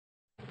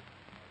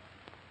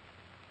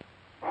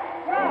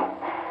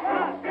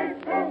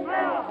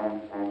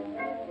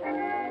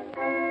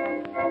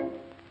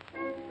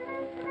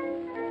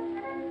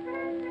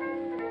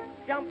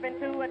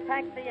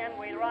taxi and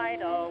we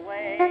ride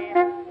away.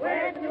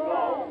 Where to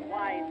go?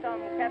 Why,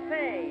 some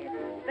cafe.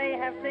 They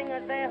have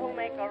singers there who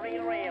make a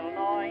real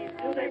noise.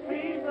 Do they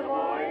please the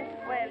boys?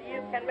 Well,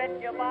 you can bet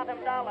your bottom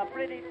dollar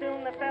pretty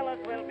soon the fellas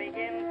will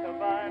begin to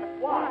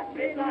burn. What,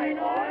 midnight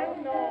oil?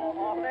 No,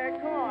 all their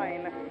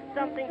coin.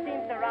 Something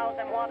seems to rouse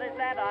them. What is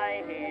that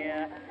I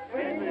hear?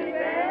 Grizzly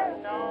bear?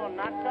 No,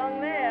 not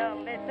sung there.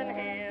 Listen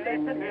here.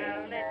 Listen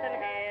here. Listen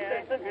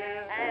here. Listen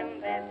here.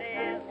 And this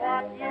is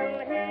what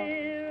you'll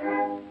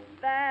hear.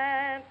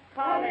 That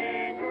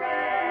college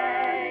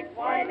rag.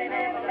 Why they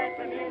never let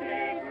the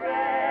music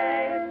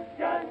drag?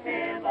 Just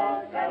hear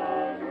those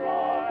fellows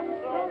roar.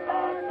 Those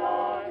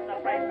stores, the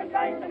freshmen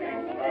fight the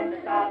people in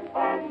the shop.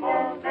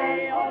 Oh,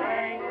 they all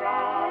hang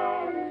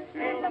round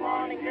till the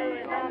morning dew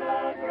is on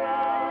the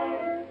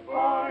ground.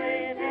 For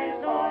it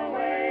is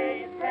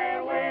always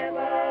fair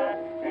weather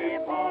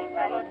if all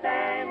fellows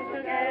stand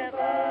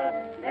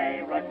together.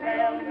 They rush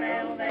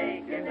pell-mell,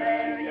 they give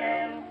their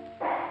yell.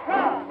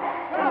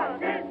 Tra,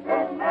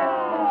 disco,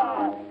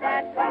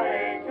 that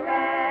college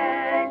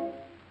rag.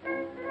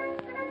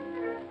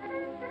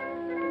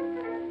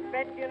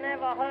 Bet you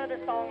never heard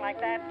a song like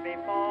that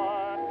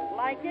before.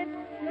 Like it?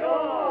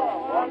 Sure,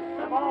 want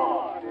some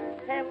more.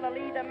 Tell the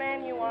leader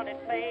man you want it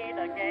played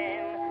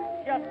again.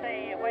 Just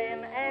say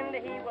when, and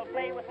he will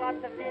play with lots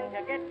of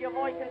ginger. Get your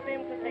voice and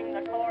vim to sing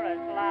the chorus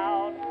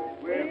loud.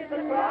 With the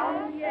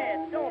crowd? Yes,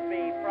 don't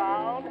be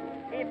proud.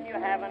 If you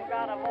haven't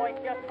got a voice,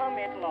 just hum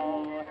it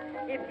low.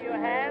 If you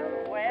have,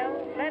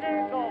 well, let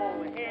it go.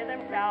 Hear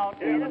them shout,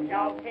 Hear them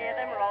shout, hear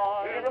them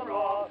roar. hear them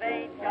roar.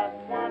 They just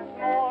want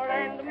more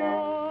and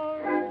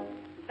more.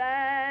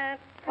 That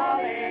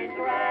college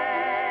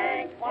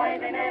rag, why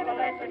they never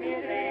let the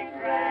music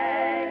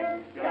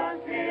drag.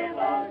 Just hear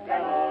those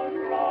fellows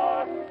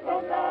roar.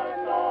 Those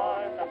are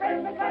doors, the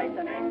freshmen fight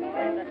the mingle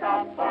in the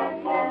top.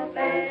 Oh,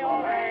 they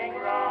all hang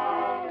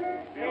round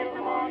till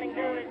the morning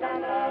dew is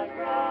on the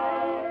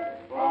ground.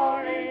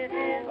 For it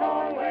is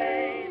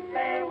always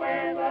fair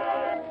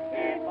weather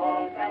if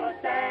all fellows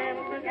stand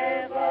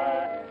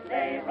together.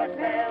 They rush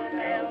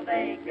pell-mell,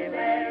 they give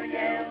their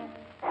yell.